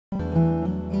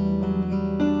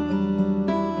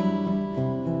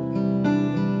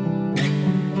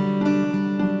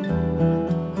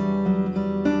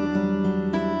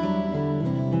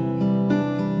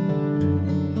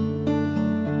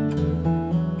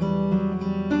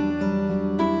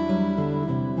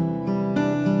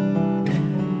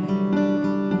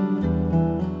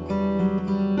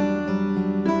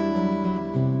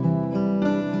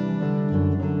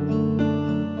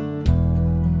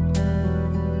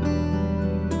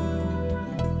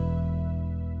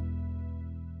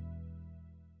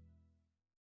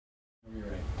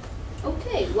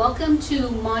Welcome to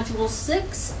Module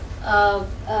 6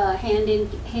 of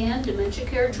Hand-in-Hand Dementia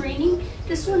Care Training.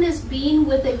 This one is being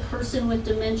with a person with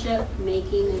dementia,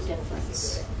 making a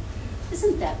difference.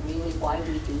 Isn't that really why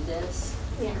we do this?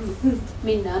 Yeah. I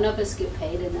mean, none of us get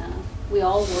paid enough. We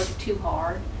all work too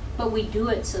hard, but we do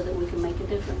it so that we can make a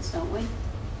difference, don't we?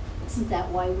 Isn't that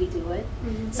why we do it?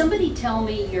 Mm-hmm. Somebody tell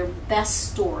me your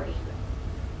best story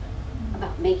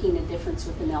about making a difference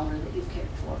with an elder that you've cared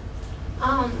for.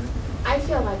 I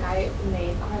feel like I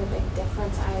made quite a big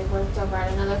difference. I worked over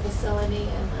at another facility,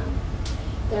 and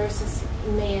there was this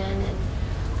man, and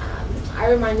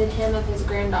I reminded him of his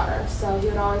granddaughter, so he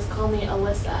would always call me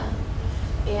Alyssa.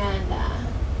 And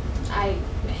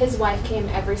his wife came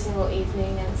every single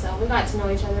evening, and so we got to know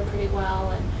each other pretty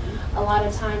well. And a lot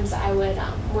of times I would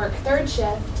work third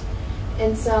shift,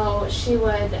 and so she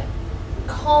would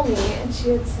call me, and she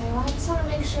would say, "Well, I just want to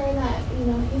make sure that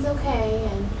he's okay,"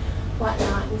 and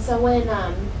whatnot. And so when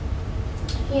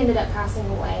he ended up passing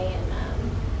away, and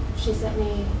she sent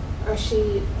me,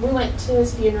 we went to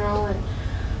his funeral, and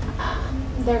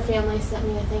their family sent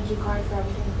me a thank you card for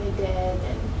everything that they did,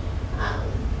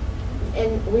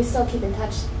 and we still keep in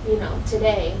touch,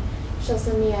 today. She'll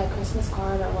send me a Christmas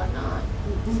card or whatnot.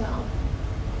 Mm-hmm.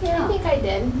 So Yeah. I think I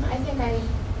did. I think I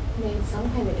made some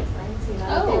kind of difference,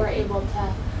 that they were able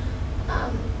to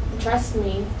trust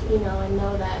me, and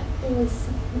know that it was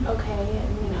okay,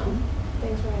 and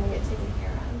things were going to get taken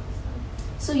care of.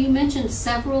 So you mentioned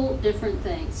several different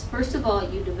things. First of all,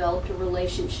 you developed a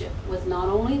relationship with not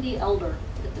only the elder,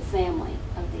 but the family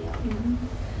of the elder. Mm-hmm.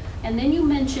 And then you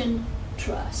mentioned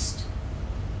trust.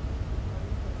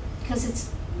 Because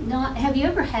it's not, have you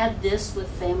ever had this with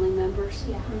family members?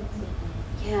 Yeah.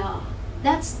 Yeah,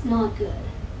 that's not good.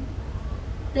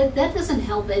 That doesn't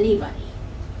help anybody.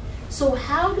 So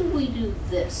how do we do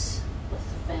this with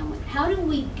the family? How do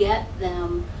we get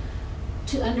them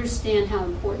to understand how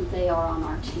important they are on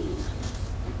our team?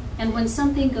 And when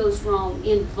something goes wrong,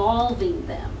 involving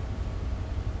them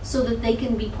so that they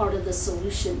can be part of the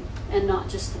solution and not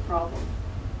just the problem.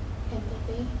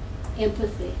 Empathy.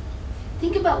 Empathy.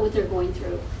 Think about what they're going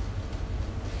through.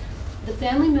 The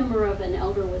family member of an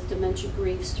elder with dementia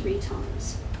grieves 3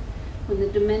 times when the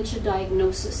dementia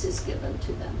diagnosis is given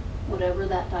to them, whatever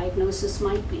that diagnosis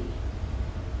might be,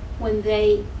 when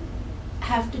they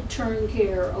have to turn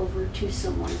care over to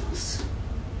someone else.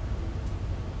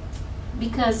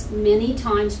 Because many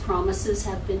times promises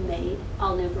have been made.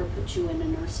 I'll never put you in a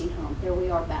nursing home. There we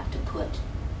are back to put.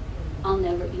 I'll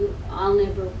never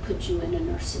put you in a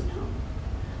nursing home.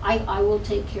 I will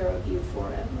take care of you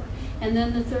forever. And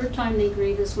then the 3rd time they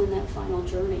grieve is when that final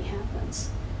journey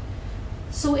happens.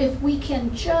 So if we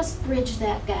can just bridge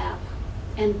that gap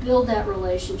and build that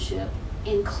relationship,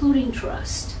 including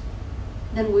trust,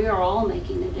 then we are all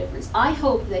making a difference. I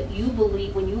hope that you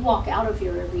believe, when you walk out of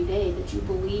here every day, that you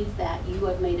believe that you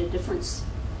have made a difference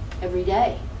every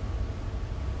day.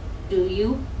 Do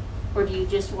you? Or do you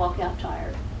just walk out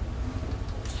tired?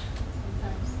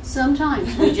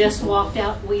 Sometimes we just walk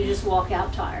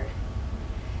out tired.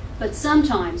 But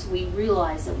sometimes we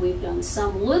realize that we've done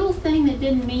some little thing that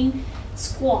didn't mean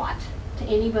squat to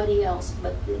anybody else,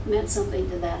 but it meant something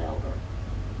to that elder.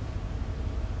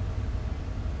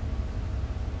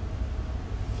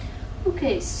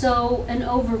 Okay, so an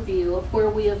overview of where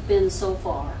we have been so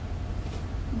far.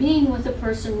 Being with a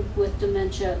person with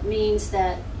dementia means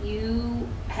that you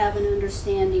have an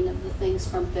understanding of the things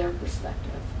from their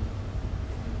perspective.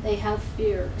 They have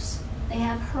fears, they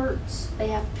have hurts, they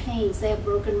have pains, they have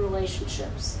broken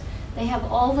relationships. They have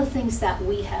all the things that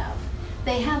we have.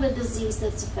 They have a disease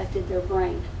that's affected their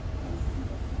brain.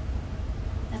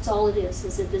 That's all it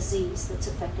is a disease that's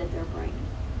affected their brain.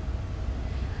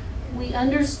 We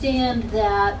understand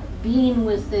that being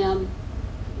with them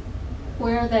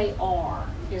where they are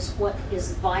is what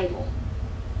is vital.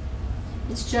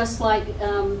 It's just like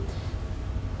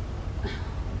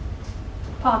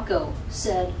Paco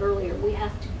said earlier, we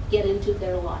have to get into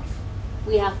their life.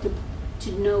 We have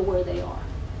to know where they are.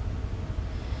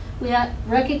 We are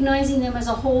recognizing them as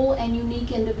a whole and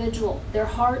unique individual. Their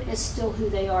heart is still who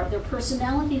they are. Their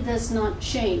personality does not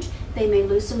change. They may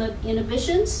lose some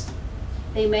inhibitions.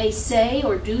 They may say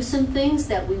or do some things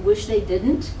that we wish they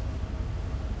didn't,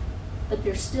 but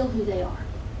they're still who they are.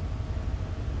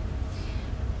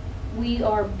 We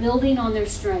are building on their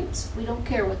strengths. We don't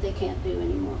care what they can't do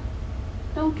anymore.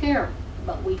 Don't care,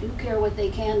 but we do care what they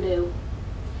can do,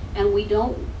 and we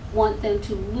don't want them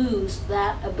to lose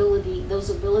that ability, those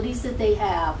abilities that they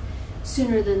have,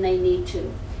 sooner than they need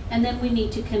to. And then we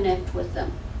need to connect with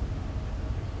them.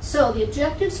 So the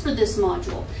objectives for this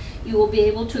module: you will be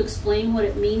able to explain what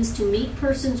it means to meet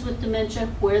persons with dementia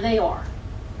where they are.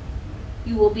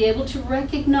 You will be able to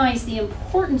recognize the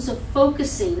importance of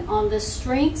focusing on the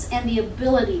strengths and the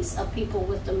abilities of people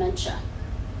with dementia.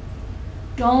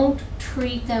 Don't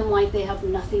treat them like they have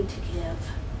nothing to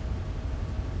give.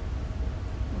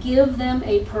 Give them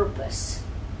a purpose.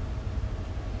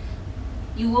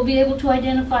 You will be able to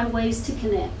identify ways to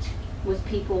connect with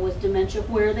people with dementia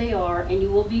where they are, and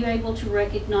you will be able to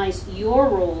recognize your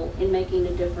role in making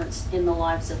a difference in the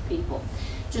lives of people.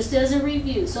 Just as a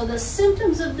review, so the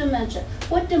symptoms of dementia,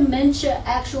 what dementia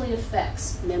actually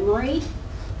affects: memory.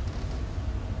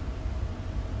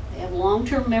 They have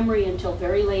long-term memory until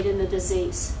very late in the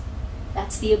disease.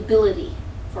 That's the ability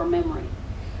for memory.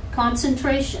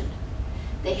 Concentration.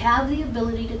 They have the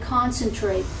ability to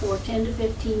concentrate for 10 to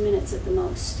 15 minutes at the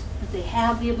most. But they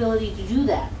have the ability to do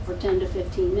that for 10 to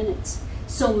 15 minutes.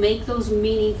 So make those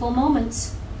meaningful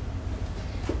moments.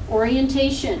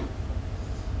 Orientation.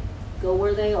 Go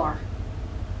where they are.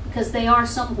 Because they are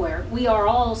somewhere. We are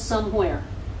all somewhere.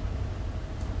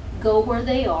 Go where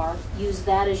they are. Use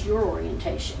that as your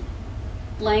orientation.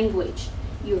 Language.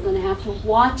 You're going to have to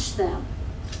watch them.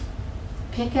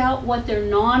 Pick out what their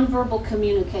nonverbal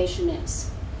communication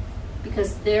is,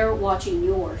 because they're watching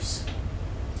yours.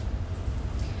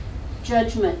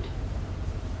 Judgment.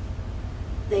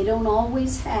 They don't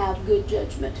always have good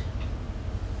judgment.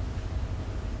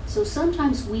 So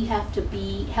sometimes we have to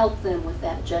help them with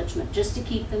that judgment just to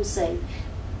keep them safe.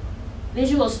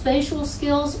 Visual spatial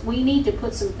skills, we need to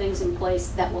put some things in place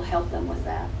that will help them with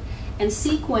that. And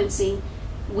sequencing,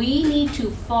 we need to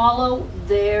follow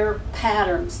their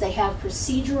patterns. They have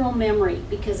procedural memory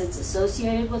because it's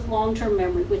associated with long-term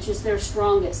memory, which is their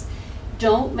strongest.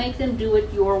 Don't make them do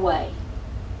it your way.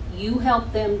 You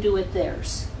help them do it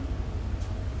theirs.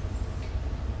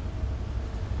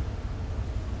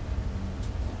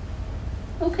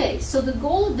 Okay, so the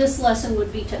goal of this lesson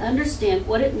would be to understand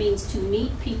what it means to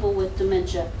meet people with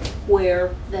dementia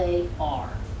where they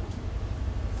are.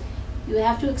 You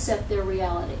have to accept their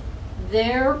reality.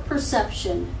 Their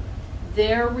perception,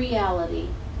 their reality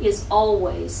is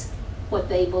always what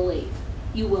they believe.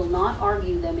 You will not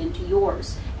argue them into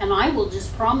yours. And I will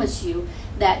just promise you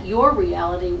that your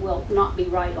reality will not be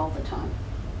right all the time.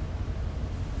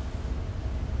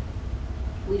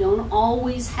 We don't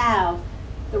always have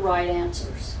the right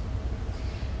answers.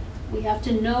 We have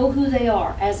to know who they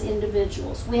are as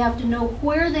individuals. We have to know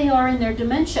where they are in their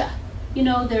dementia. You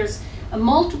know, there's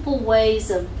multiple ways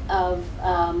of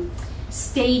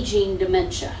staging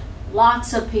dementia.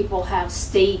 Lots of people have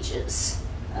stages.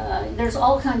 There's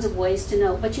all kinds of ways to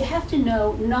know, but you have to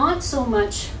know not so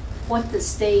much what the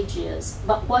stage is,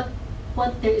 but what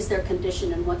is their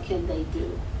condition and what can they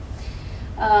do.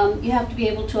 You have to be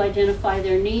able to identify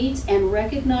their needs and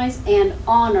recognize and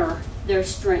honor their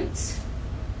strengths.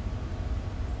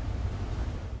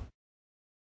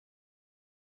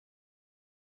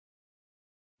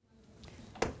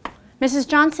 Mrs.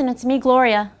 Johnson, it's me,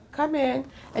 Gloria. Come in.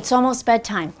 It's almost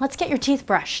bedtime. Let's get your teeth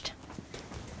brushed.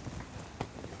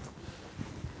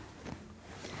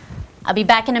 I'll be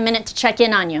back in a minute to check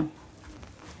in on you.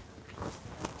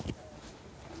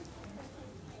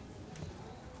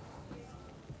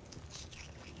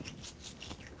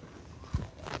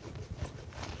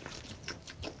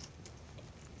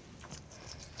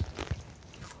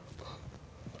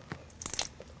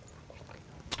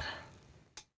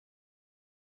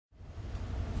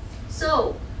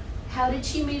 So, how did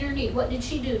she meet her need? What did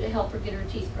she do to help her get her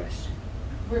teeth brushed?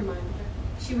 Reminded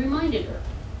her. She reminded her.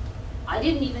 I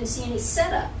didn't even see any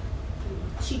setup.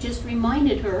 She just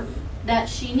reminded her that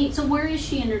she needs. So where is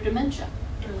she in her dementia?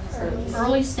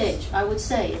 Early stage. I would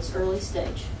say it's early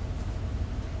stage.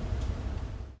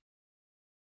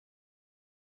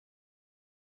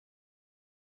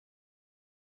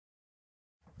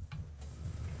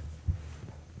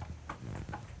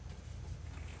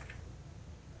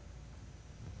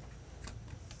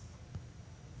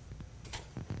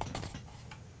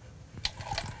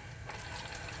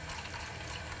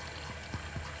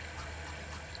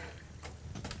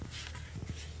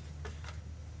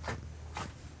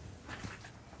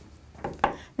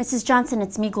 Mrs. Johnson,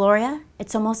 it's me, Gloria.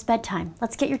 It's almost bedtime.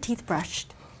 Let's get your teeth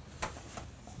brushed.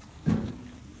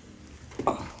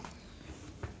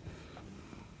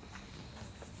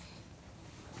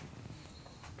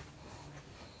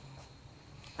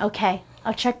 Okay,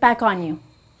 I'll check back on you.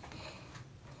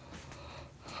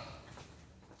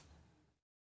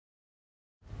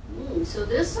 So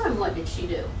this time what did she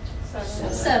do?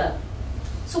 Setup.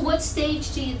 So what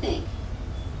stage do you think?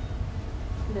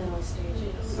 Middle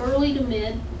stages. Early to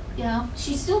mid. Yeah,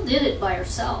 she still did it by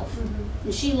herself.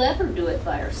 And she let her do it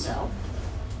by herself.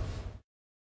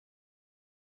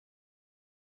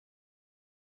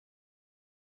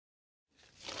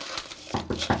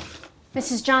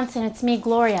 Mrs. Johnson, it's me,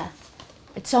 Gloria.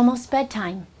 It's almost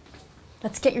bedtime.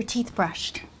 Let's get your teeth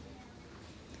brushed.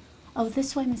 Oh,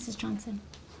 this way, Mrs. Johnson.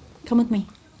 Come with me.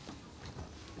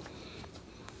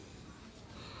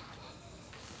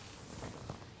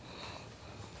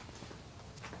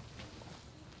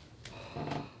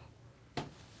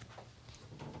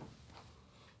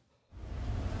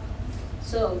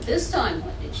 So this time,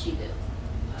 what did she do?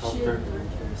 Help her,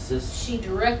 assist. She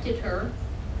directed her,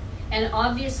 and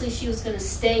obviously she was going to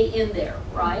stay in there,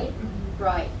 right? Mm-hmm.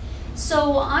 Right.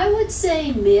 So I would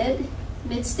say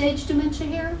mid-stage dementia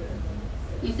here.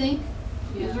 You think?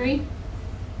 You agree?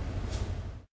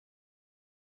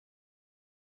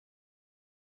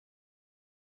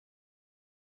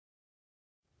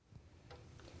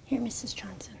 Here, Mrs.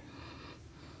 Johnson.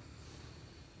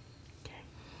 Okay.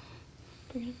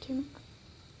 Bring it up to your mouth.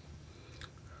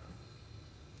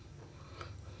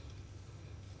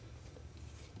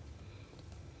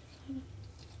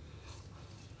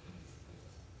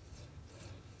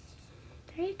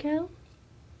 There you go.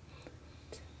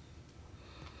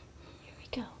 Here we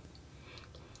go.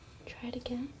 Try it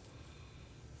again.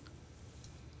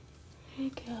 There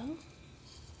you go.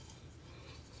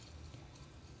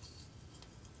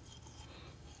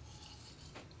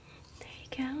 There you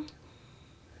go.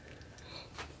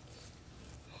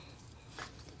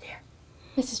 Here.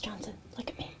 Mrs. Johnson, look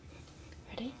at me.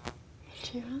 Ready?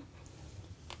 Cheer up.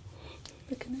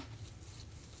 Look at me.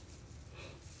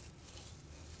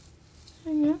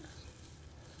 There you go.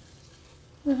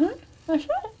 That's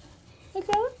right. Look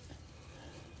at it.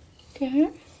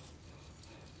 Okay.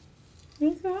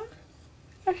 Look at it.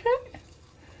 That's it.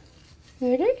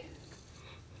 Ready?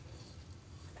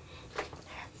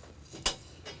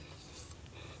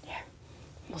 There.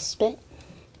 We'll spit.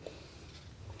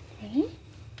 Ready?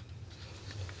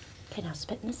 Okay, now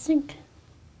spit in the sink.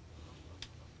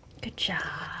 Good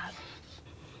job.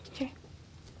 Here.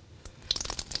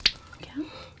 Okay.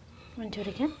 Want to do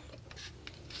it again?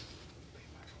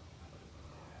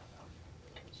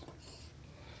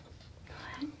 Go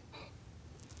ahead.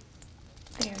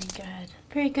 Very good.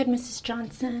 Very good, Mrs.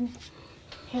 Johnson.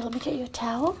 Here, let me get you a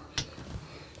towel.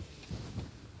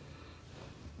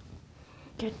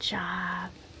 Good job.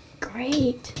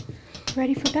 Great.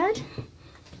 Ready for bed?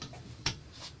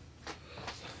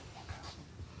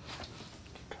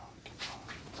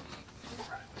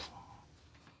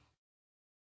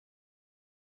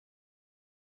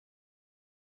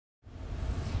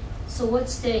 So what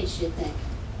stage do you think?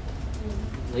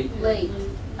 Late. Late.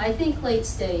 I think late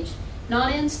stage.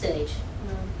 Not end stage.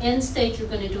 End stage, you're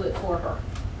going to do it for her.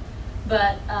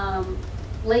 But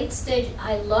late stage,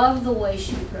 I love the way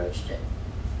she approached it.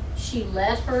 She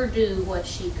let her do what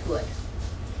she could.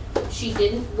 She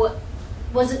didn't,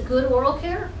 was it good oral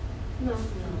care? No.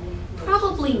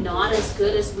 Probably not as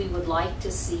good as we would like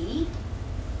to see.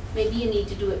 Maybe you need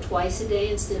to do it twice a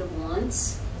day instead of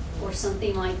once, or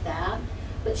something like that.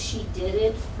 But she did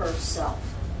it herself.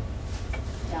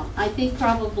 Yeah, I think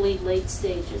probably late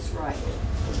stage is right.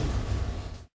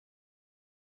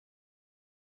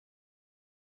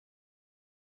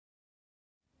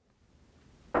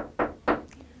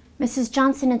 Mrs.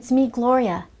 Johnson, it's me,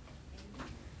 Gloria.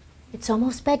 It's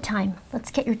almost bedtime. Let's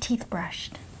get your teeth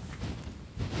brushed.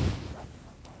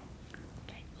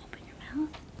 Okay, open your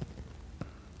mouth.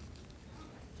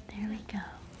 There we go.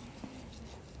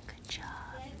 Good job.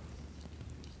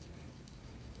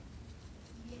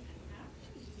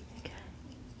 Okay.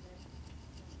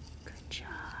 Good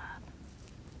job.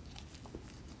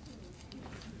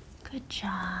 Good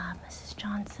job, Mrs.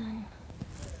 Johnson.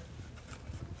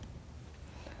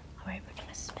 All right, we're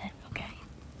gonna spit, okay?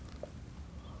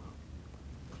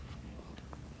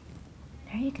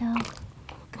 There you go.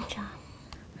 Good job.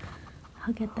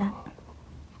 I'll get that.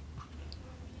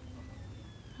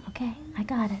 Okay, I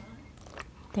got it.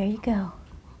 There you go.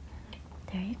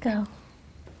 There you go.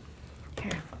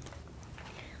 Here.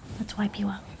 Let's wipe you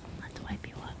up. Let's wipe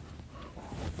you up.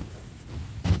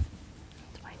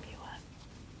 Let's wipe you up.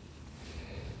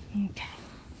 Okay.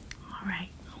 All right,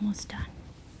 almost done.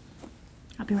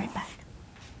 I'll be right back.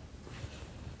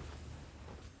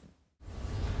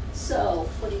 So,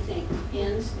 what do you think?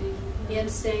 End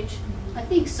stage? I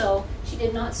think so. She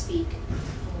did not speak.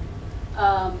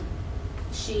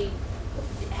 She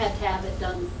had to have it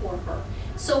done for her.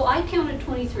 So I counted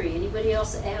 23. Anybody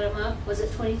else add them up? Was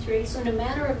it 23? So in a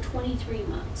matter of 23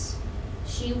 months,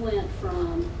 she went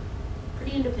from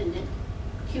pretty independent,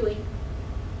 queuing,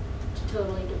 to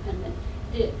totally dependent.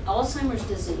 Alzheimer's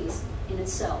disease in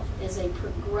itself is a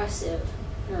progressive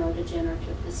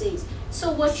neurodegenerative disease.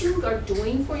 So what you are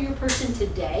doing for your person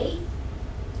today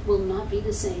will not be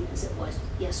the same as it was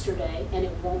yesterday, and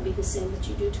it won't be the same that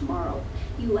you do tomorrow.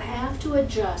 You have to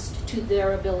adjust to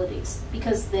their abilities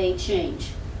because they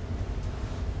change.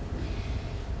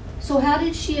 So how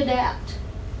did she adapt?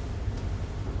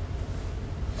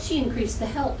 She increased the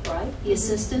help, right? The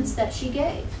assistance that she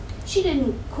gave. She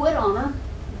didn't quit on her,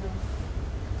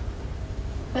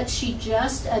 but she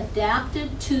just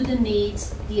adapted to the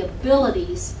needs, the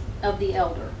abilities of the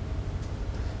elder.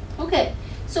 Okay,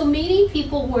 so meeting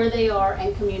people where they are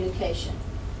and communication.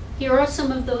 Here are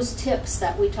some of those tips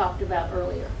that we talked about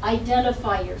earlier.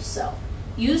 Identify yourself.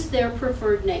 Use their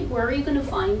preferred name. Where are you going to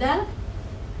find that?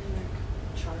 In their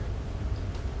chart.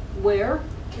 Where?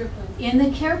 Care plan. In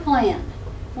the care plan.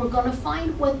 We're going to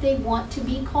find what they want to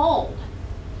be called.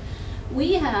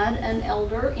 We had an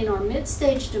elder in our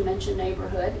mid-stage dementia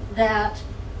neighborhood that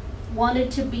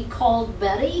wanted to be called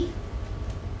Betty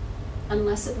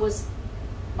unless it was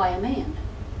by a man.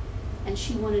 And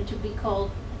she wanted to be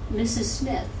called Mrs.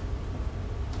 Smith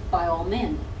by all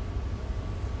men.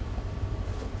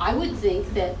 I would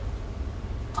think that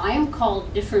I am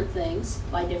called different things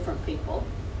by different people,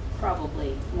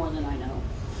 probably more than I know.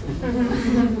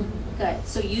 Okay,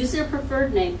 so use their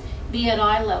preferred name, be at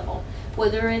eye level,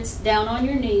 whether it's down on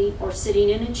your knee or sitting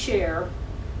in a chair,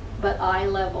 but eye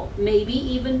level, maybe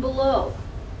even below.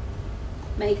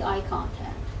 Make eye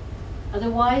contact.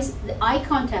 Otherwise, the eye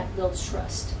contact builds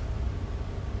trust.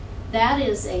 That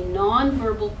is a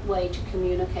non-verbal way to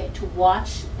communicate, to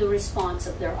watch the response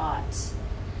of their eyes.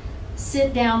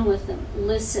 Sit down with them,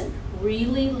 listen,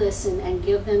 really listen, and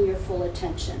give them your full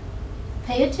attention.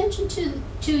 Pay attention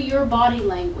to your body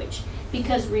language,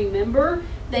 because remember,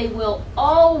 they will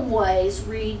always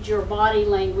read your body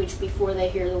language before they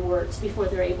hear the words, before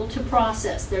they're able to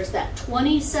process. There's that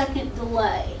 20-second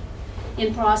delay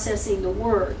in processing the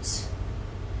words,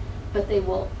 but they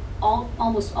will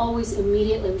almost always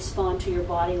immediately respond to your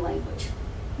body language.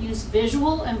 Use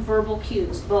visual and verbal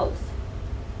cues, both.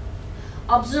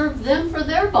 Observe them for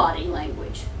their body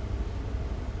language.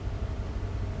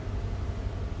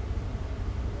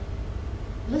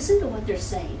 Listen to what they're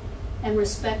saying and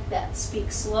respect that.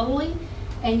 Speak slowly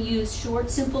and use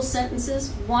short, simple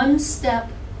sentences,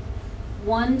 one-step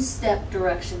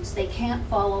directions. They can't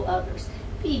follow others.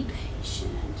 Be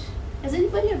patient. Has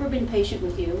anybody ever been patient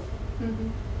with you? Mm-hmm.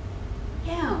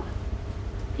 Yeah.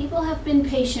 People have been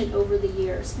patient over the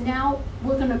years. Now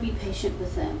we're going to be patient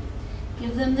with them.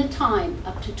 Give them the time,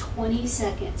 up to 20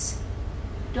 seconds.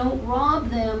 Don't rob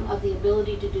them of the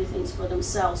ability to do things for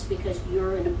themselves because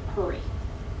you're in a hurry.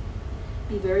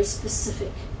 Be very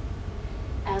specific.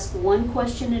 Ask one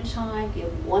question at a time,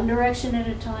 give one direction at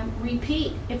a time,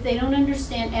 repeat if they don't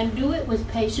understand, and do it with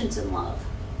patience and love.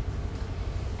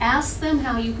 Ask them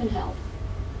how you can help.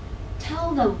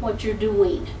 Tell them what you're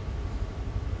doing.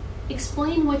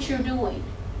 Explain what you're doing.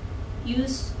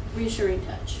 Use reassuring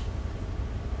touch.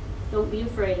 Don't be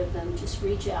afraid of them, just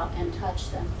reach out and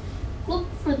touch them.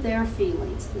 Look for their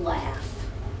feelings. Laugh.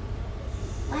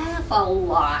 Laugh a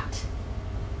lot.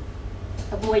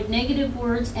 Avoid negative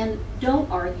words and don't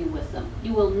argue with them.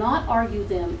 You will not argue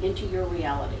them into your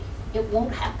reality. It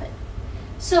won't happen.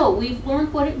 So we've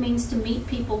learned what it means to meet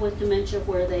people with dementia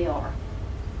where they are.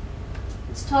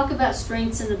 Let's talk about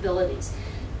strengths and abilities.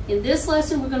 In this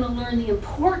lesson, we're going to learn the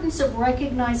importance of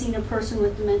recognizing a person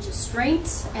with dementia,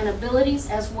 strengths and abilities,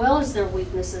 as well as their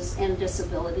weaknesses and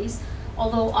disabilities,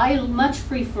 although I much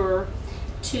prefer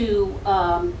to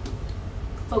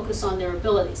focus on their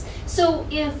abilities. So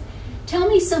tell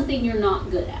me something you're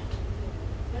not good at.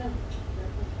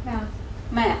 Math.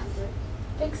 Math.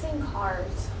 Fixing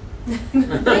cars.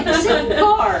 Fixing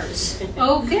cars.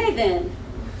 Okay then.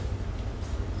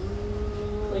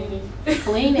 Cleaning.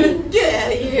 Cleaning. Get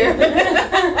out of here.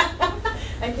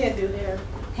 I can't do hair.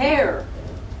 Hair.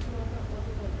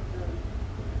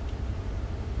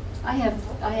 I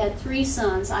had 3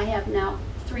 sons. I have now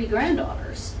 3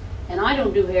 granddaughters, and I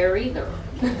don't do hair either.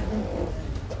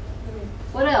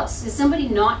 What else? Is somebody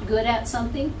not good at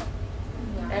something?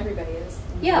 Everybody is.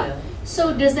 Yeah.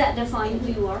 So does that define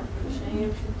who you are?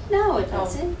 No, it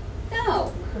doesn't.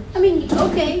 No. I mean,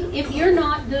 okay, if you're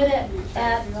not good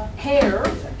at hair,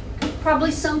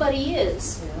 probably somebody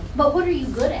is. But what are you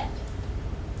good at?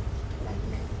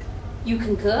 You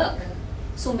can cook.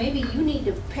 So maybe you need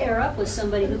to pair up with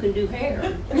somebody who can do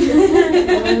hair.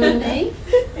 Think?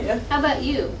 Yeah. How about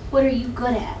you? What are you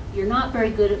good at? You're not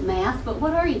very good at math, but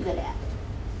what are you good at?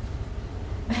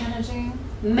 Managing.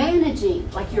 Managing.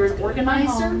 Like you're an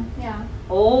organizer? Yeah.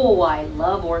 Oh, I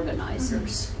love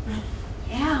organizers.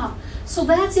 Yeah. So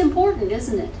that's important,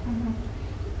 isn't it? Mm-hmm.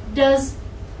 Does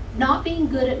not being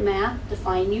good at math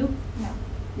define you? No.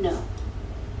 No.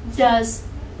 Does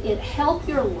it help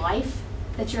your life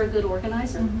that you're a good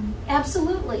organizer?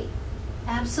 Absolutely.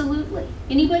 Absolutely.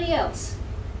 Anybody else?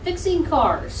 Fixing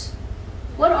cars.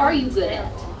 What are you good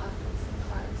at? Terrible at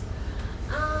fixing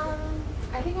cars.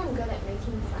 I think I'm good at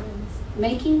making friends.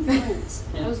 Making friends.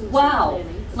 Yeah. Wow.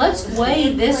 Let's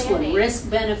weigh this one, Planning. risk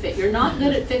benefit. You're not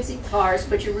good at fixing cars,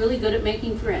 but you're really good at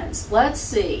making friends. Let's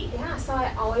see. Yeah, so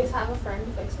I always have a friend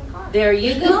to fix my car. There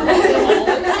you go. You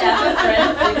always have a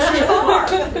friend to fix your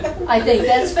car. I think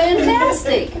that's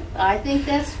fantastic. I think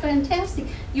that's fantastic.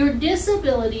 Your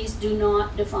disabilities do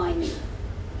not define you.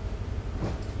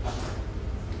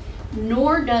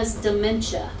 Nor does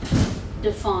dementia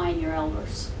define your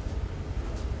elders.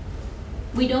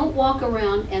 We don't walk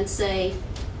around and say,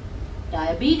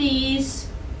 diabetes,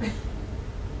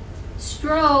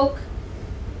 stroke.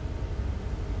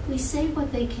 We say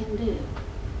what they can do.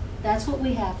 That's what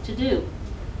we have to do.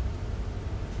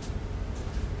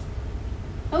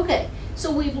 Okay,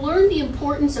 so we've learned the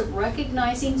importance of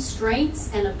recognizing strengths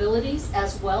and abilities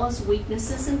as well as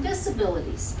weaknesses and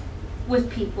disabilities with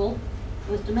people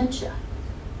with dementia.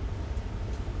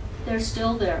 They're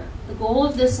still there. The goal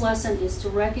of this lesson is to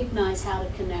recognize how to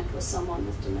connect with someone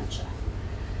with dementia.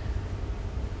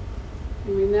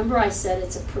 And remember I said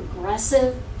it's a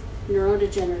progressive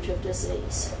neurodegenerative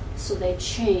disease, so they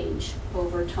change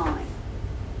over time.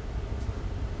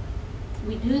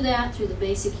 We do that through the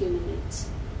basic human needs.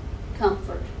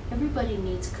 Comfort. Everybody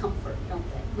needs comfort, don't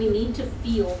they? We need to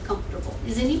feel comfortable.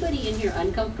 Is anybody in here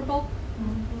uncomfortable?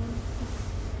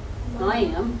 I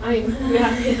am.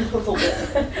 Yeah, a little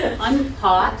bit. I'm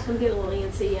hot. I'm getting a little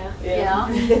antsy, yeah. Yeah.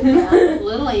 A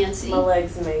little antsy. My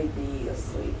legs may be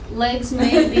asleep. Legs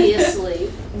may be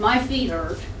asleep. My feet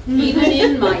hurt. Even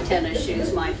in my tennis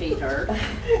shoes, my feet hurt.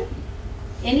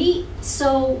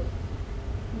 So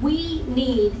we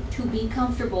need to be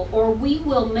comfortable, or we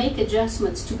will make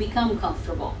adjustments to become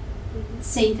comfortable.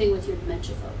 Same thing with your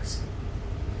dementia folks.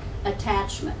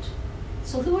 Attachment.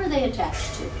 So who are they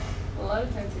attached to? A lot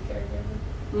of times a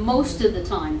caregiver. Most of the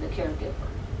time, the caregiver.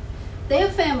 They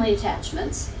have family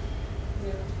attachments.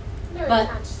 They're But-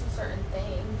 attached to certain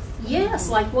things. Yes,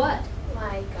 like what?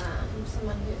 Like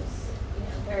someone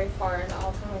who's very far into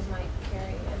Alzheimer's might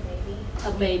carry a baby.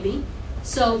 A baby.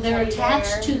 So they're Teddy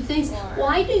attached bear to things. or-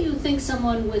 Why do you think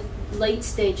someone with late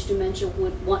stage dementia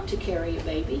would want to carry a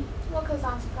baby? Well, because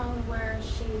that's probably where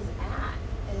she's at.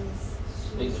 Is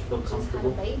she Makes her feel just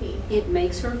comfortable. had a baby. It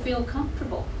makes her feel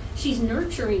comfortable. She's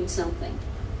nurturing something.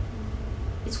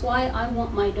 It's why I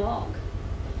want my dog.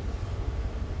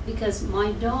 Because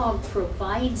my dog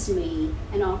provides me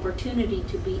an opportunity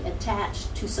to be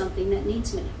attached to something that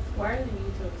needs me. Why are they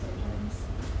mean to it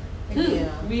sometimes? Who?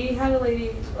 Yeah. We had a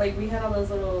lady, like, we had all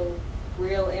those little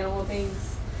real animal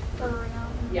things. For real.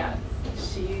 Yeah.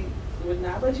 She would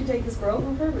not let you take the squirrel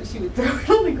from her, but she would throw it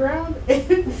on the ground.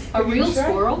 A real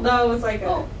squirrel? No, it was like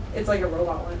Oh. it's like a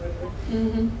robot one. Whatever.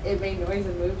 Mm-hmm. It made noise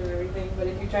and moved and everything, but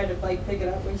if you tried to, like, pick it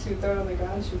up when she would throw it on the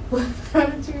ground, she would flip out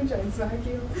at you and try and smack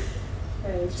you.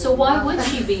 And So why would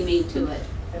she be mean to it?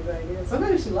 I have no idea.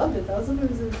 Sometimes she loved it, though.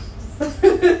 Sometimes it was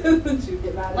just she'd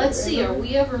get mad at Let's it. see, are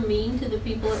we ever mean to the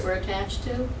people that we're attached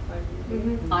to?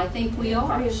 I think we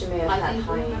are. She may have I had think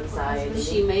high we- anxiety.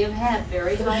 She may have had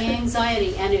very high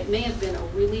anxiety, and it may have been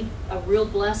a real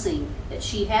blessing that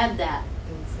she had that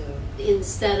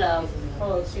instead of,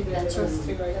 Oh, she did That's it her-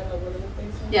 too. I got a little bit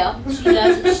things. yeah, she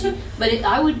does.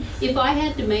 I would, if I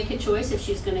had to make a choice, if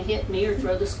she's going to hit me or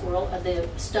throw the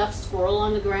stuffed squirrel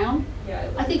on the ground, Yeah.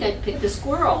 I think I'd pick the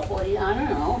squirrel. What do you, I don't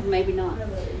know, maybe not.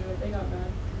 They got mad.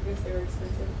 I guess they were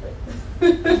expensive,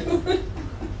 but.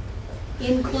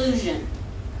 Inclusion.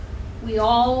 We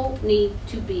all need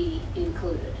to be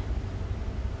included.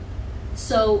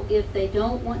 So if they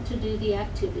don't want to do the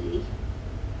activity,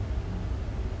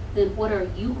 then what are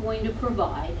you going to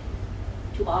provide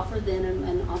to offer them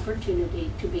an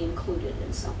opportunity to be included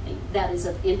in something that is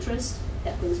of interest,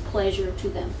 that brings pleasure to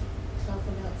them? Talk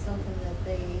about something that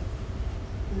they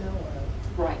know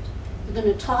of. Right. They're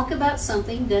going to talk about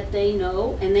something that they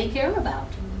know and they care about.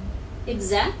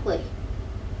 Exactly.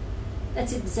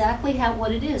 That's exactly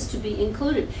what it is to be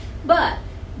included. But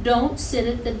don't sit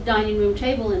at the dining room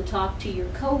table and talk to your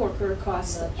coworker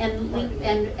across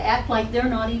and act like they're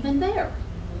not even there.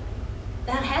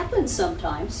 That happens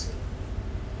sometimes.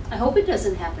 I hope it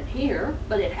doesn't happen here,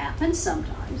 but it happens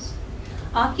sometimes.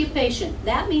 Occupation.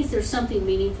 That means there's something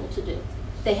meaningful to do.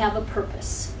 They have a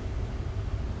purpose.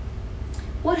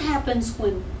 What happens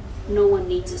when no one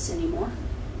needs us anymore?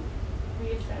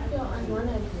 I feel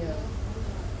unwanted. Yeah.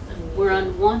 We're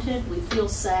unwanted, we feel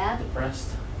sad,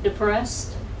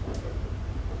 depressed.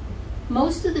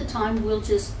 Most of the time we'll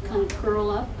just kind of curl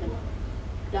up and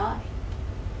die.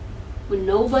 when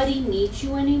nobody needs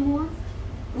you anymore.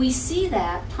 We see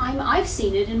that time, I've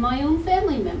seen it in my own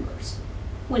family members.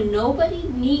 When nobody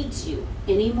needs you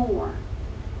anymore,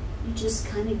 you just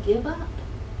kind of give up.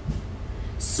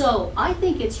 So I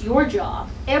think it's your job,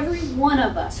 every one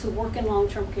of us who work in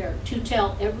long-term care, to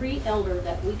tell every elder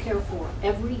that we care for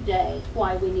every day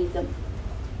why we need them.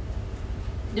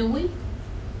 Do we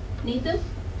need them?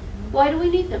 Why do we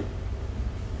need them?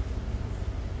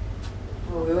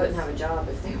 Well, we wouldn't have a job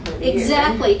if they weren't here.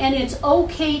 Exactly, and it's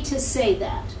okay to say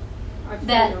that. I feel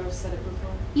That- like I've said it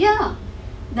before. Yeah,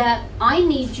 that I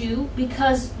need you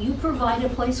because you provide a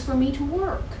place for me to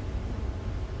work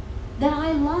that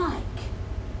I like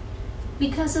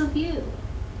because of you.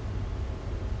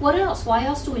 What else? Why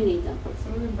else do we need them?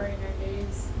 Some of them brighten our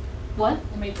days. What?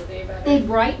 They make the day better. They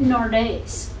brighten our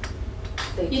days.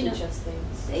 They You teach know. us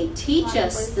things. They teach Lot of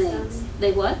us wisdom. things.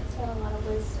 They what? It's got a lot of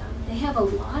wisdom. They have a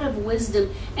lot of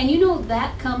wisdom. And you know,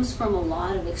 that comes from a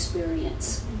lot of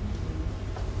experience.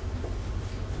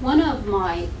 One of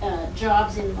my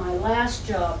jobs in my last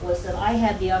job was that I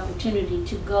had the opportunity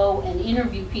to go and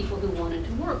interview people who wanted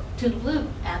to work, to live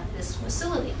at this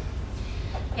facility.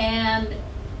 And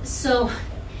so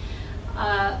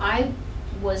I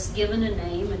was given a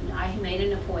name and I made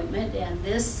an appointment, and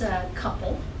this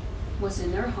couple was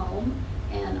in their home,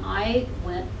 and I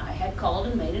had called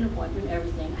and made an appointment,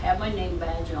 everything. I had my name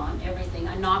badge on, everything.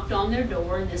 I knocked on their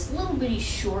door, and this little bitty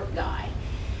short guy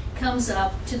comes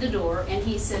up to the door and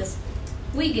he says,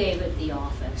 "We gave it the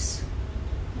office."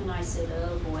 And I said,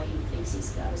 "Oh boy, he thinks he's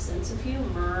got a sense of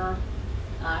humor.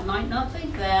 I might not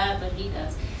think that, but he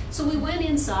does." So we went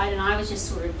inside, and I was just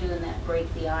sort of doing that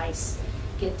break the ice,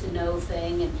 get to know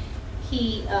thing. And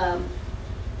he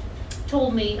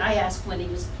told me, I asked when he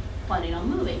was planning on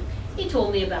moving. He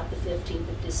told me about the 15th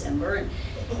of December and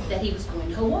that he was going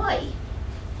to Hawaii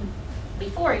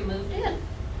before he moved in.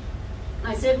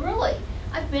 I said, "Really?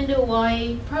 I've been to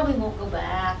Hawaii, probably won't go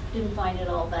back, didn't find it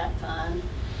all that fun."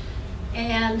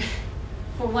 And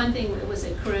for one thing, it was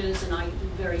a cruise and I'm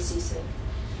very seasick.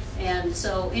 And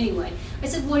so anyway, I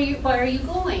said, why are you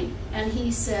going? And he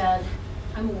said,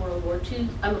 I'm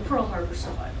a Pearl Harbor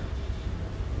survivor.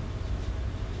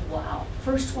 Wow,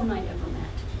 first one I'd ever met.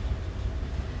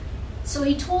 So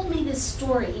he told me this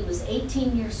story. He was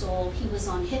 18 years old. He was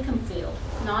on Hickam Field,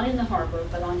 not in the harbor,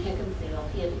 but on Hickam Field.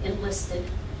 He had enlisted.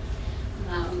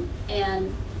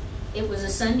 And it was a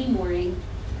Sunday morning,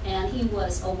 and he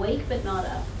was awake but not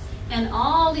up. And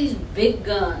all these big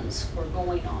guns were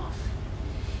going off.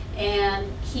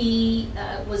 And he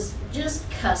was just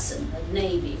cussing the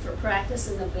Navy for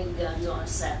practicing the big guns on a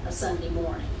Sunday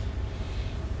morning.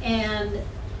 And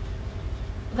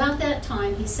about that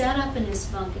time, he sat up in his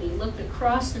bunk and he looked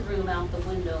across the room out the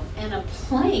window, and a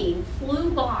plane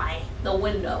flew by the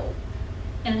window,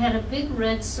 and it had a big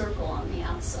red circle on the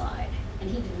outside, and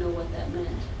he didn't know what that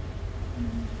meant.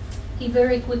 He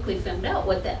very quickly found out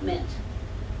what that meant.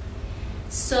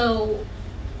 So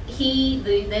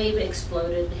they've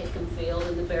exploded Hickam Field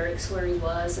and the barracks where he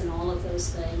was and all of those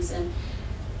things. And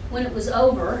when it was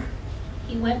over,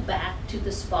 he went back to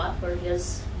the spot where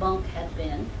his bunk had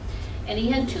been, and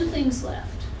he had two things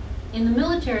left. In the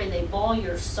military, they ball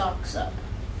your socks up.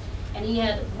 And he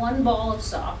had one ball of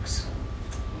socks,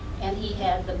 and he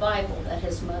had the Bible that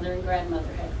his mother and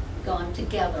grandmother had gone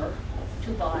together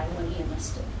to buy when he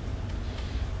enlisted.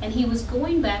 And he was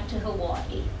going back to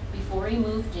Hawaii before he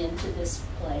moved into this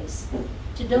place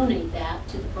to donate that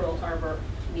to the Pearl Harbor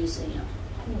Museum.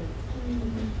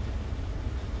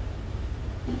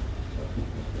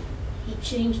 He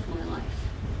changed my life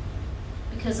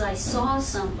because I saw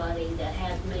somebody that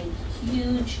had made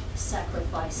huge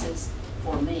sacrifices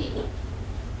for me,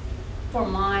 for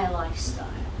my lifestyle.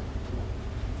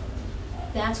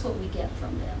 That's what we get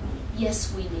from them.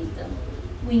 Yes, we need them.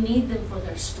 We need them for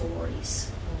their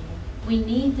stories. We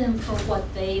need them for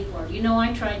what they've learned. You know,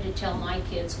 I tried to tell my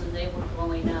kids when they were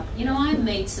growing up, you know, I've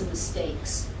made some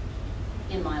mistakes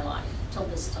in my life till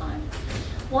this time.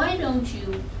 Why don't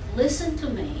you listen to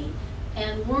me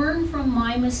and learn from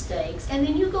my mistakes, and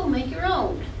then you go make your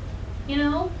own, you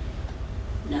know?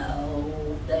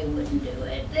 No, they wouldn't do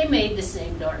it. They made the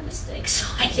same darn mistakes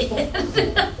I did.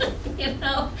 You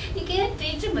know, you can't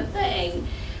teach them a thing.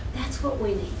 That's what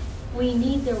we need. We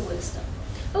need their wisdom.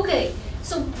 Okay,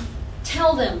 so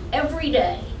tell them every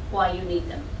day why you need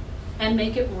them and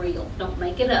make it real. Don't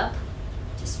make it up,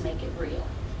 just make it real.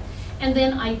 And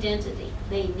then identity.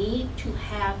 They need to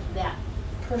have that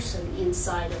person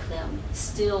inside of them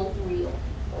still real.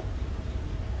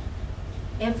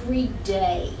 Every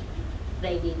day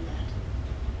they need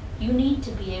that. You need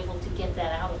to be able to get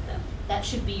that out of them. That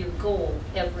should be your goal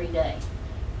every day.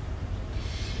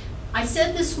 I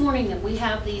said this morning that we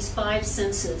have these 5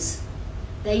 senses.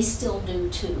 They still do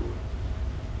too.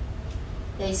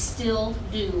 They still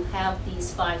do have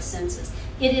these 5 senses.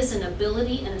 It is an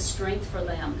ability and a strength for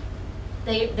them.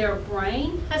 Their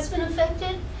brain has been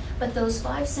affected, but those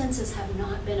 5 senses have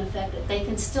not been affected. They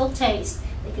can still taste.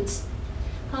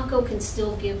 Paco can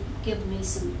still give me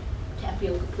some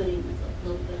tapioca pudding with a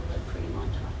little bit of whipped cream on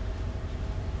top.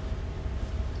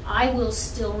 I will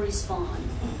still respond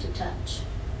to touch.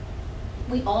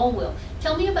 We all will.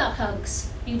 Tell me about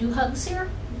hugs. You do hugs here?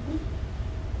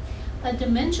 A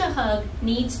dementia hug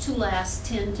needs to last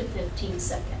 10 to 15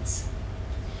 seconds.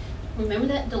 Remember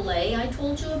that delay I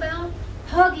told you about?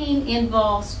 Hugging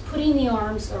involves putting the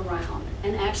arms around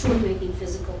and actually making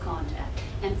physical contact.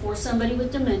 And for somebody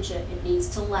with dementia, it needs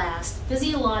to last,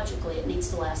 physiologically, it needs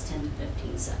to last 10 to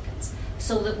 15 seconds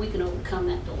so that we can overcome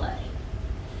that delay.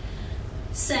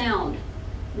 Sound.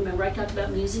 Remember I talked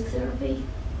about music therapy?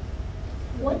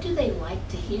 What do they like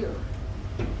to hear?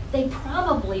 They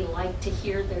probably like to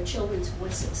hear their children's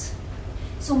voices.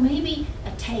 So maybe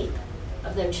a tape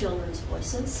of their children's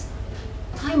voices.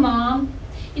 Hi, Mom.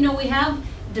 You know, we have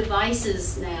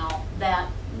devices now that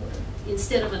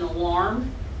instead of an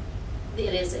alarm,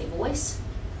 it is a voice.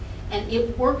 And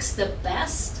it works the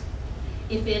best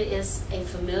if it is a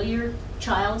familiar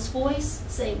child's voice.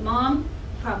 Say, Mom,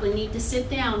 probably need to sit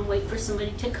down, wait for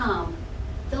somebody to come.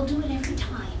 They'll do it every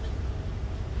time.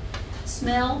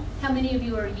 Smell. How many of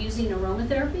you are using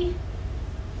aromatherapy?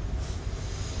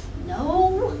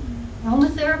 No.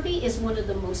 Aromatherapy is one of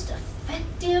the most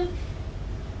effective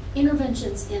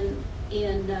interventions in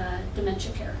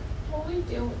dementia care. Well, we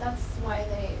do. That's why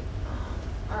they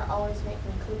are always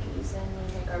making cookies, and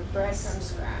we make our bread from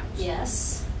scratch.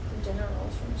 Yes. The dinner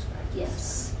rolls from scratch.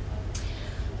 Yes.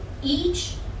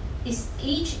 Each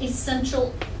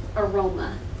essential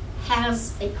aroma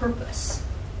has a purpose.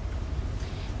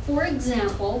 For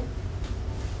example,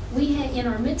 we had in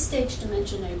our mid-stage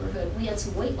dementia neighborhood, we had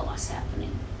some weight loss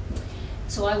happening.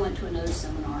 So I went to another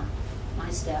seminar.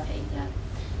 My staff hate that.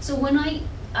 So when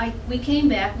we came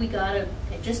back, we got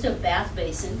just a bath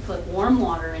basin, put warm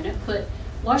water in it, put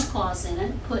washcloths in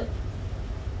it, put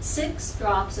 6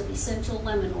 drops of essential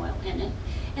lemon oil in it,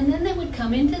 and then they would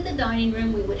come into the dining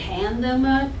room. We would hand them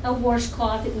a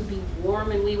washcloth. It would be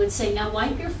warm, and we would say, now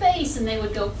wipe your face, and they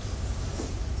would go,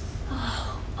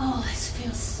 oh, this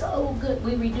feels so good.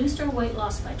 We reduced our weight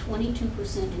loss by 22%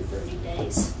 in 30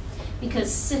 days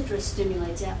because citrus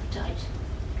stimulates appetite.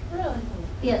 Really?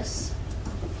 Yes.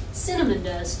 Cinnamon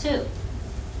does too.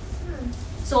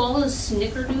 So all those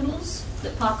snickerdoodles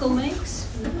that Paco makes,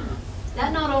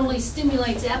 that not only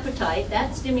stimulates appetite,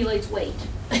 that stimulates weight.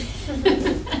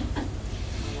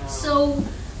 So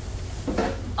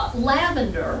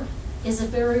lavender is a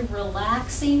very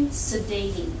relaxing,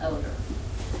 sedating odor.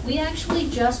 We actually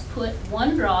just put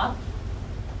 1 drop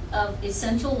of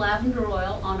essential lavender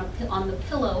oil on the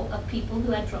pillow of people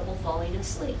who had trouble falling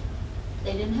asleep.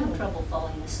 They didn't have trouble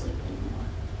falling asleep anymore.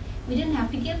 We didn't have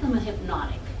to give them a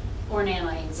hypnotic or an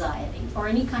anti-anxiety or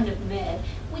any kind of med.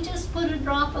 We just put a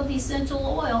drop of essential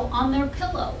oil on their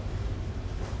pillow.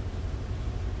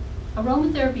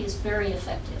 Aromatherapy is very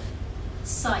effective.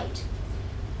 Sight.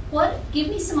 Give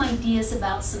me some ideas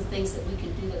about some things that we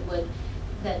could do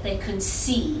that they can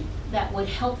see that would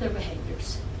help their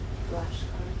behaviors.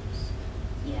 Flashcards.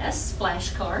 Yes,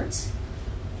 flashcards.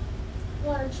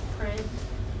 Large print.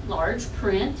 Large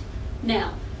print.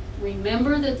 Now,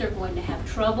 remember that they're going to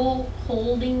have trouble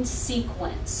holding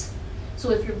sequence.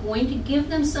 So if you're going to give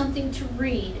them something to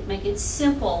read, make it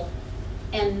simple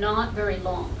and not very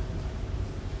long.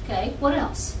 Okay, what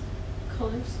else?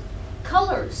 Colors.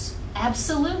 Colors,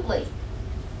 absolutely.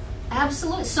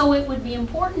 Absolutely. So it would be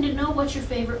important to know what's your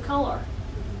favorite color,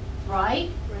 right?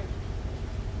 Right.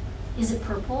 Is it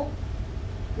purple?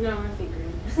 No, I think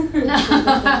green.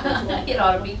 It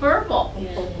ought to be purple.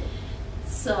 Yeah.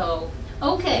 So,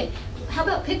 okay. How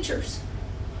about pictures?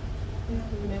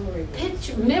 Memory.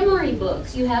 Memory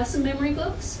books. You have some memory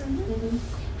books?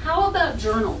 How about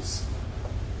journals?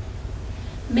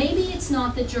 Maybe it's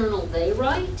not the journal they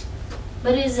write,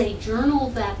 but is a journal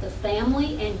that the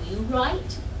family and you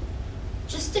write,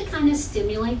 just to kind of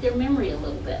stimulate their memory a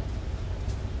little bit.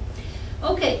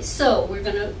 Okay, so we're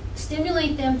going to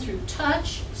stimulate them through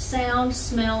touch, sound,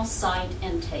 smell, sight,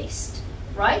 and taste,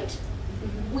 right?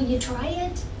 Will you try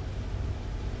it?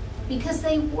 Because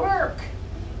they work.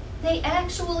 They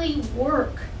actually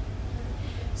work.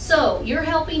 So you're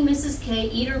helping Mrs. K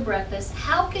eat her breakfast.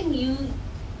 How can you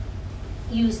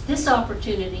use this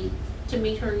opportunity to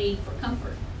meet her need for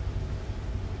comfort?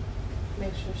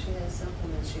 Make sure she has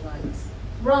supplements she likes.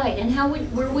 Right, and how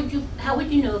would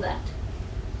you know that?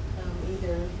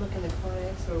 either look in the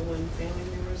codex or when family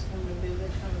members come to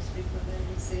visit, trying to speak with them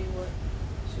and see what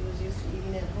she was used to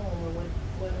eating at home or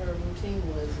what her routine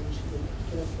was, and she would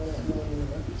get up for that morning.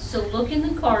 So look in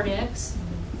the Cardex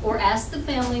or ask the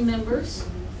family members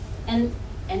and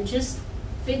just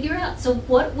figure out. So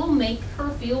what will make her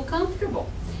feel comfortable?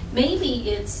 Maybe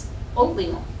it's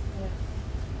oatmeal.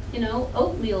 You know,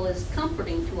 oatmeal is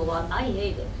comforting to a lot. I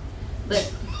hate it.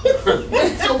 But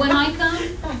so when I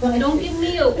come, don't give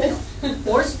me oatmeal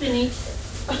or spinach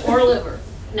or liver.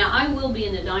 Now I will be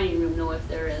in the dining room though if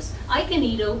there is. I can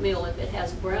eat oatmeal if it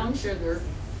has brown sugar,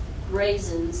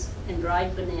 raisins, and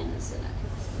dried bananas in it.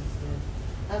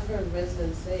 I've heard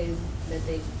residents say that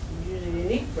they usually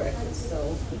didn't eat breakfast,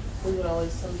 so we would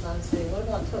always sometimes say, what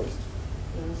about toast?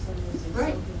 You know,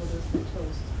 Right. some people just eat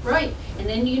toast. Right, and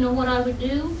then you know what I would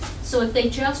do? So if they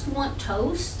just want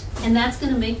toast, and that's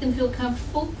gonna make them feel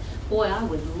comfortable, boy, I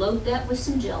would load that with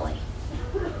some jelly.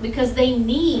 Because they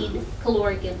need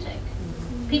caloric intake.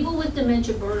 People with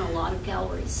dementia burn a lot of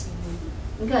calories.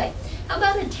 Okay, how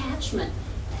about attachment?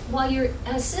 While you're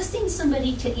assisting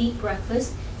somebody to eat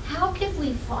breakfast, how can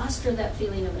we foster that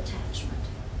feeling of attachment?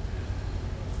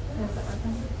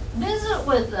 Visit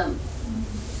with them.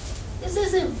 This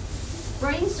isn't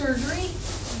brain surgery.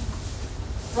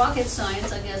 Rocket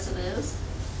science, I guess it is.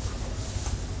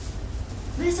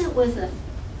 Visit with them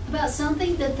about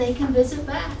something that they can visit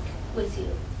back with you.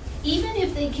 Even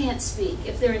if they can't speak,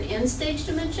 if they're in end-stage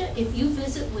dementia, if you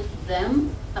visit with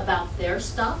them about their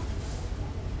stuff,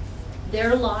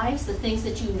 their lives, the things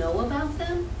that you know about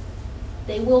them,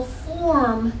 they will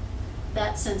form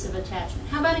that sense of attachment.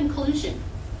 How about inclusion?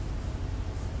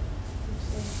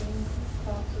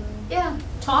 Yeah,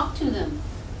 talk to them.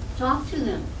 Talk to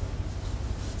them.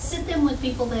 Sit them with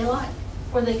people they like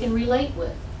or they can relate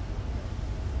with.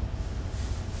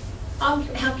 How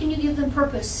can you give them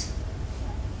purpose?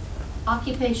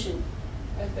 Occupation.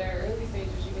 At their early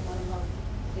stages, you can let them help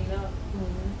clean up.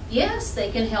 Yes,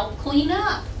 they can help clean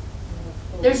up.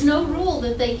 There's no rule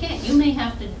that they can't. You may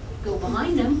have to go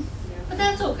behind them, but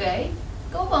that's okay.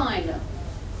 Go behind them.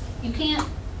 You can't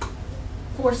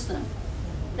force them.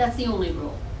 That's the only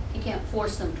rule. You can't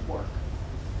force them to work.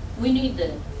 We need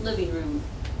the living room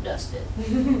dusted.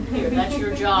 Here, that's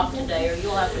your job today, or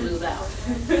you'll have to move out.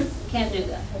 Can't do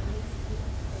that.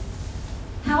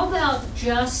 How about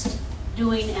just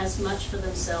doing as much for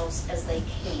themselves as they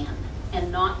can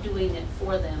and not doing it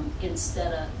for them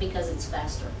instead of because it's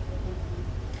faster?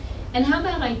 And how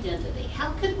about identity?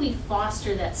 How could we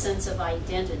foster that sense of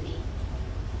identity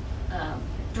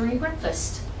during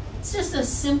breakfast? It's just a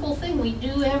simple thing we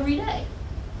do every day.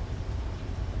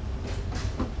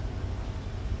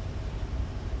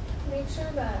 Make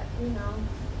sure that, you know,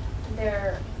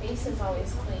 their face is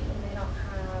always clean and they don't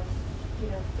have, you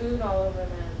know, food all over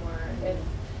them, or if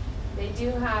they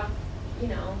do have, you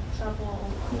know,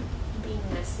 trouble being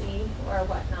messy or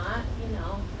whatnot, you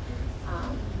know,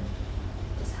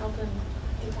 just help them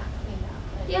get that cleaned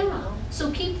up. And, Yeah, you know,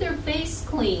 so keep their face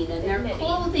clean and their Dignity.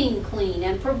 clothing clean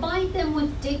and provide them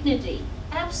with dignity.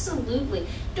 Absolutely.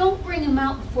 Don't bring them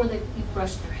out before you've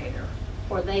brushed their hair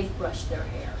or they've brushed their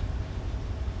hair.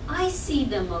 I see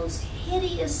the most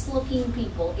hideous looking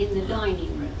people in the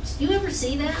dining rooms. Do you ever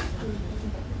see that?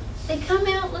 They come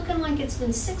out looking like it's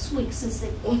been 6 weeks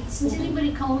since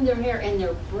anybody combed their hair, and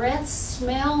their breath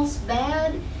smells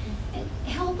bad. And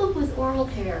help them with oral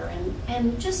care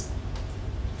and just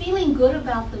feeling good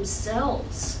about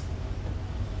themselves.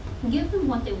 Give them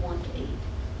what they want to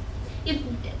eat.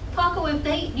 Paco,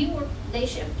 if you work day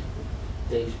shift.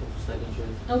 Day shift, second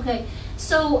shift. Okay,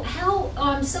 so how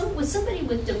with somebody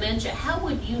with dementia, how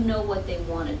would you know what they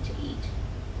wanted to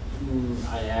eat?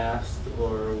 I asked,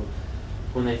 or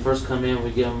when they first come in,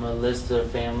 we give them a list of their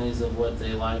families of what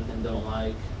they like and don't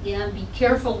like. Yeah, be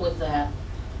careful with that,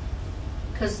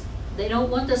 because they don't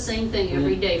want the same thing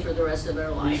every day for the rest of their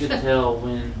You life. can tell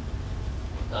when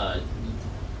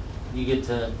you get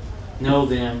to know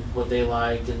them, what they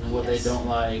like and what Yes. they don't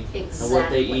like, and what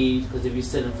Exactly. they eat. Because if you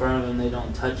sit in front of them, they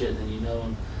don't touch it, then you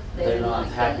know They they're didn't not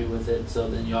like happy that. with it. So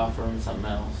then you offer them something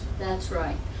else. That's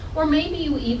right. Or maybe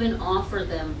you even offer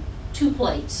them 2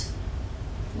 plates.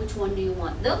 Which one do you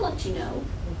want? They'll let you know.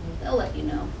 They'll let you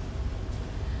know.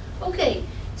 Okay,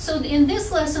 so in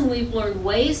this lesson we've learned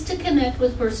ways to connect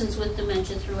with persons with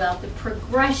dementia throughout the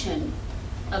progression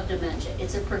of dementia.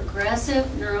 It's a progressive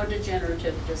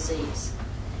neurodegenerative disease.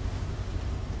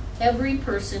 Every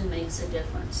person makes a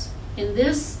difference.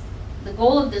 The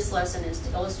goal of this lesson is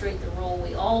to illustrate the role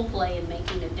we all play in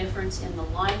making a difference in the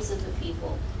lives of the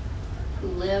people who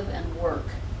live and work.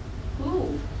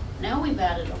 Ooh, now we've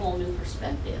added a whole new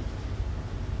perspective.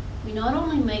 We not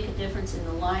only make a difference in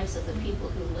the lives of the people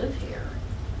who live here,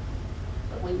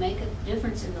 but we make a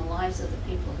difference in the lives of the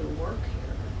people who work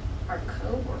here, our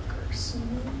co-workers.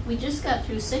 Mm-hmm. We just got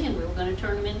through saying we were going to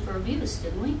turn them in for abuse,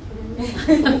 didn't we?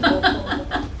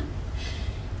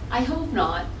 I hope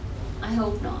not. I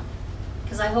hope not.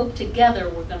 Because I hope together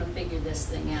we're going to figure this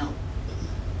thing out.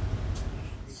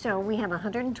 So we have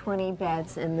 120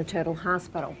 beds in the total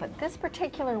hospital, but this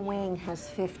particular wing has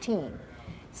 15.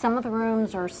 Some of the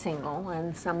rooms are single,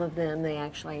 and some of them they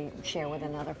actually share with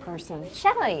another person.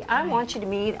 Shelley, I want you to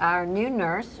meet our new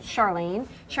nurse, Charlene.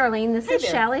 Charlene, this is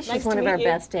Shelley. She's one of our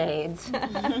best aides.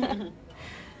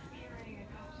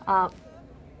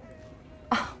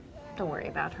 Don't worry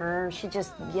about her. She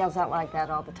just yells out like that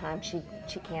all the time. She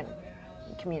can't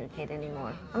communicate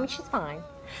anymore. I mean, she's fine.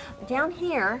 Down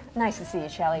here, nice to see you,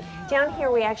 Shelley. Down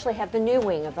here, we actually have the new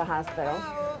wing of the hospital.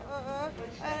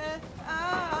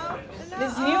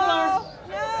 Ms. Mueller,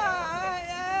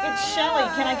 it's Shelley.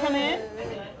 Can I come in?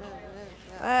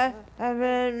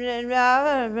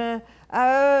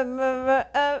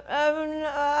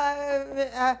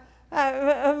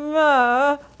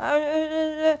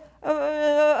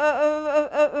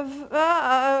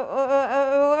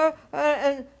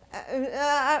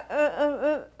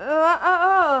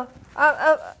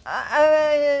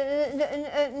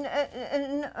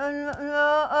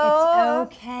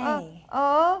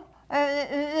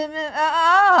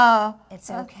 It's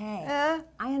okay.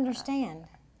 I understand.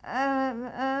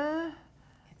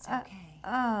 It's okay.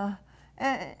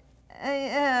 It's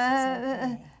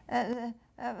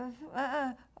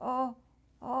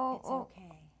okay.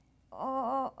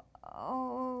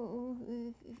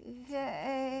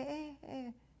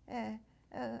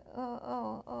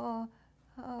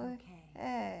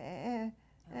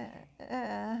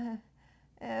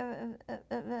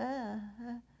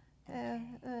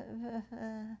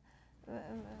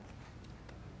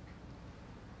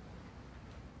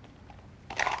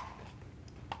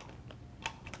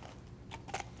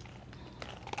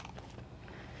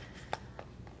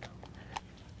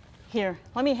 Here,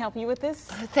 let me help you with this.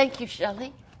 Thank you,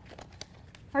 Shelley.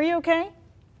 Are you okay?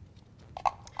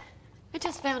 I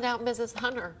just found out Mrs.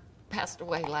 Hunter passed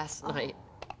away last night.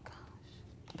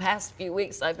 The past few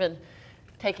weeks, I've been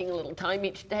taking a little time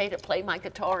each day to play my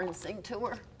guitar and sing to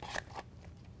her.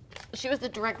 She was the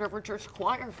director of her church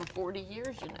choir for 40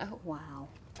 years, you know. Wow.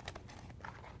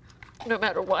 No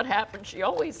matter what happened, she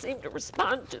always seemed to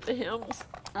respond to the hymns.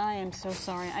 I am so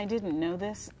sorry. I didn't know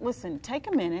this. Listen, take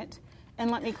a minute and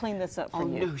let me clean this up for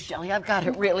you. Oh, no, Shelley, I've got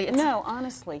it really. No,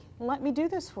 honestly, let me do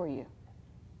this for you.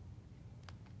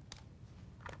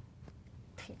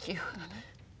 Thank you.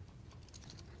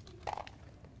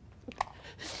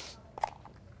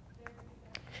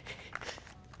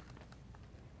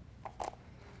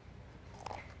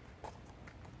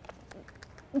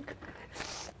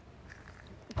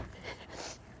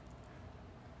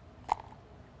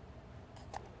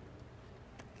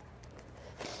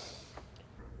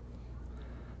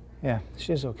 Yeah,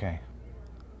 she's okay.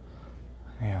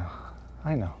 Yeah,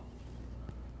 I know.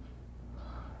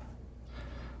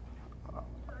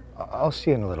 I'll see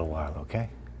you in a little while, okay?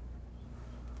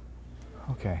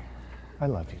 Okay. I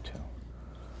love you too.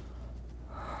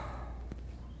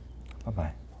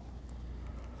 Bye-bye.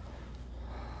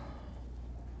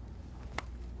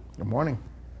 Good morning.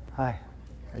 Hi.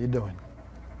 How you doing?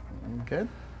 Good?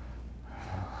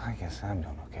 I guess I'm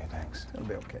doing okay, thanks. It'll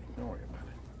be okay. Don't worry about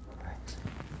it. Thanks.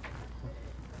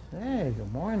 Hey,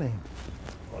 good morning.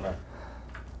 Hola.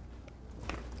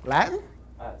 Latin?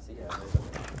 Ah, sí,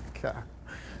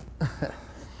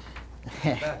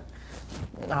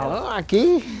 No,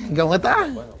 aquí. ¿Cómo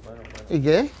estás? Bueno. ¿Y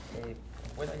qué?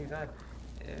 ¿Puedo ayudar?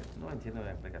 No entiendo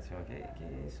la explicación. ¿Qué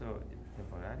hizo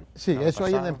temporario? Sí, ¿No, eso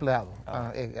hay en pasado? empleado.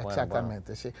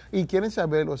 Exactamente, sí. Y quieren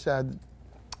saber, o sea,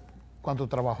 cuánto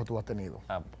trabajo tú has tenido.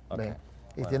 Ok. ¿Ves?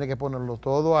 Y Bueno. tiene que ponerlo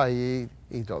todo ahí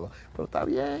y todo. Pero está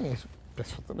bien, eso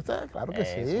claro que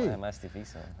sí. Eso es más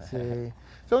difícil. Sí.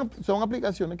 Son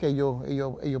aplicaciones que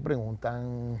ellos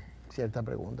preguntan ciertas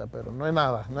preguntas, pero no es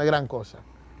nada, no es gran cosa.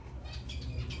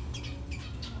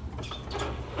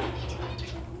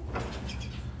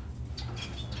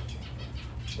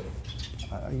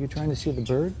 Are you trying to see the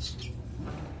birds?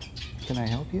 Can I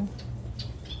help you?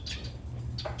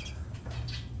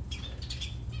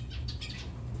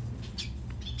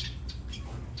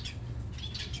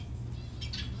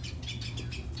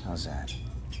 How's that?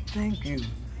 Thank you.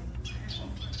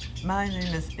 My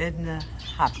name is Edna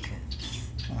Hopkins.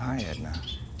 Oh, hi, Edna.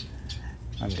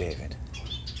 I'm David.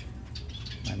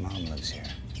 My mom lives here.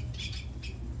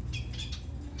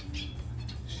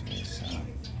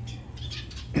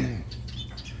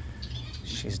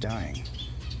 She's dying.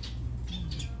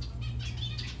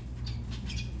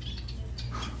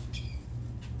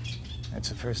 That's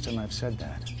the first time I've said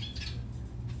that.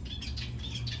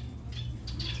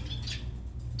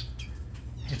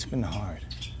 It's been hard.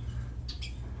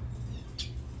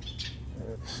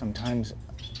 Sometimes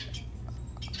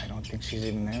I don't think she's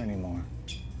even there anymore.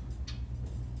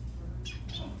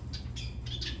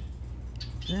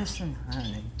 Listen,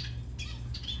 honey.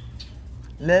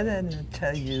 Let Edna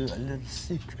tell you a little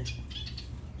secret.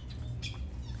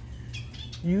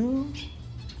 You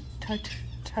touch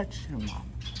your mom.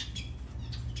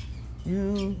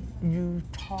 You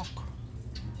talk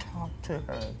to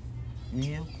her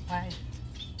real quiet.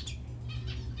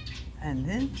 And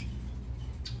then,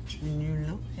 when you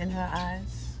look in her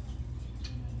eyes,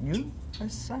 you, her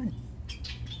son,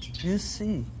 you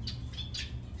see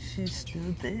she's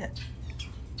still there.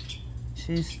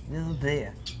 She's still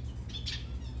there.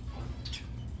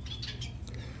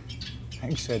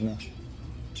 Thanks, Edna.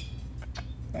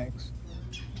 Thanks.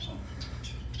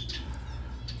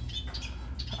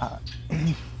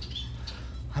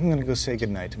 I'm gonna go say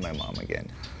goodnight to my mom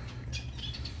again.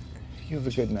 You have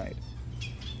a good night.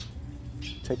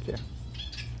 Take care.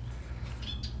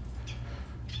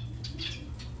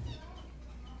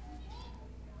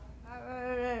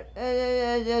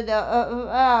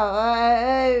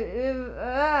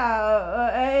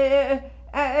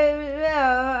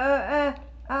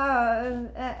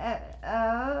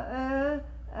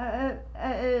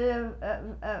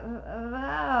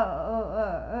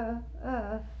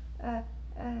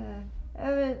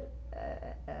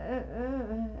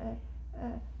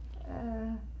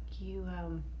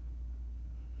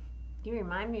 You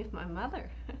remind me of my mother.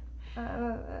 I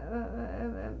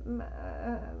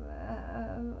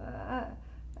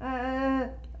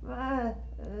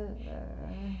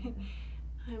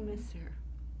miss her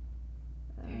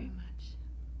very much.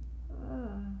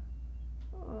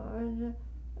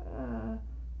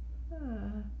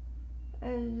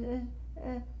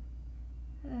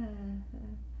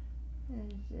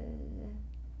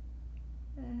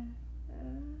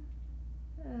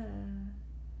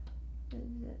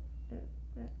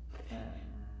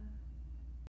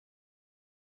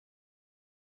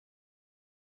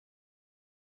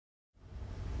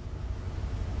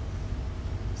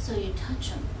 So you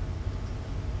touch them,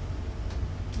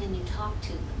 and you talk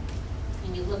to them,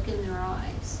 and you look in their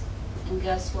eyes, and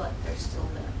guess what? They're still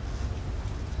there.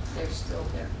 They're still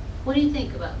there. What do you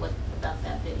think about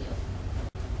that video?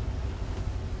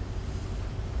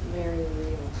 Very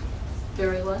real.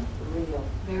 Very what? Real.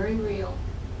 Very real.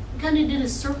 We kind of did a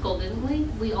circle, didn't we?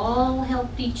 We all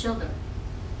helped each other.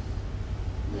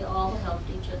 We all helped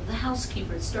each other. The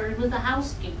housekeeper. It started with the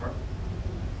housekeeper.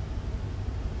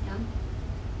 Yeah.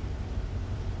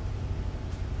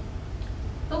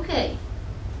 Okay.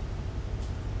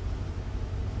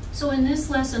 So in this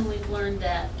lesson, we've learned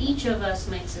that each of us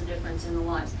makes a difference in the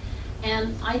lives.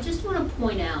 And I just want to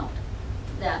point out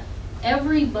that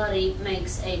everybody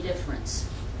makes a difference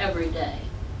every day.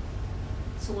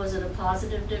 So was it a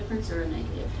positive difference or a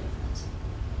negative difference?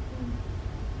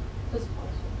 It's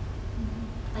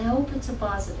positive. I hope it's a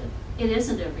positive. It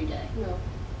isn't every day. No.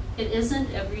 It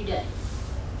isn't every day.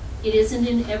 It isn't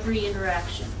in every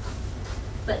interaction.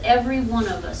 But every one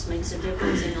of us makes a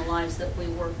difference in the lives that we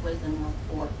work with and work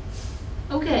for.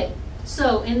 Okay,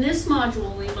 so in this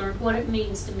module we learned what it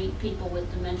means to meet people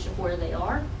with dementia where they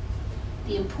are,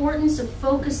 the importance of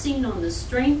focusing on the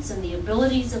strengths and the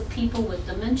abilities of people with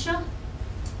dementia,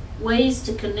 ways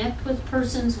to connect with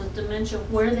persons with dementia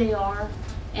where they are,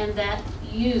 and that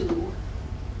you,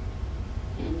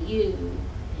 and you,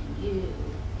 and you,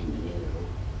 and you,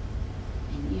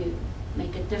 and you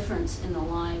make a difference in the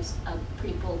lives of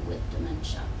people with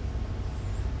dementia.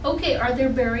 Okay, are there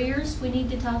barriers we need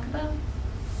to talk about?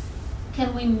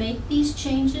 Can we make these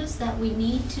changes that we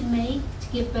need to make to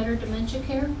get better dementia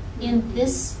care in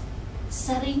this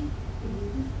setting?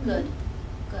 Good,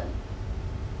 good.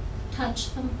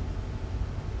 Touch them.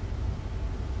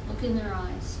 Look in their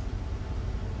eyes.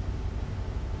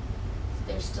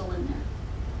 They're still in there.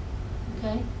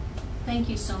 Okay? Thank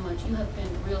you so much. You have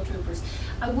been real troopers.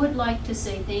 I would like to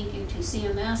say thank you to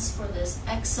CMS for this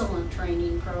excellent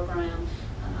training program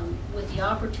with the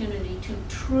opportunity to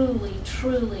truly,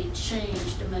 truly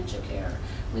change dementia care.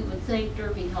 We would thank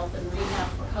Derby Health and Rehab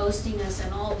for hosting us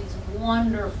and all these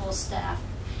wonderful staff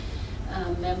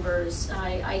members.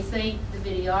 I thank the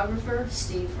videographer,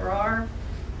 Steve Farrar.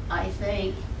 I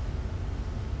thank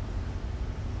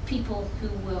people who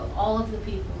will, all of the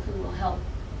people who will help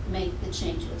make the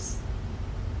changes.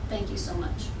 Thank you so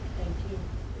much. Thank you.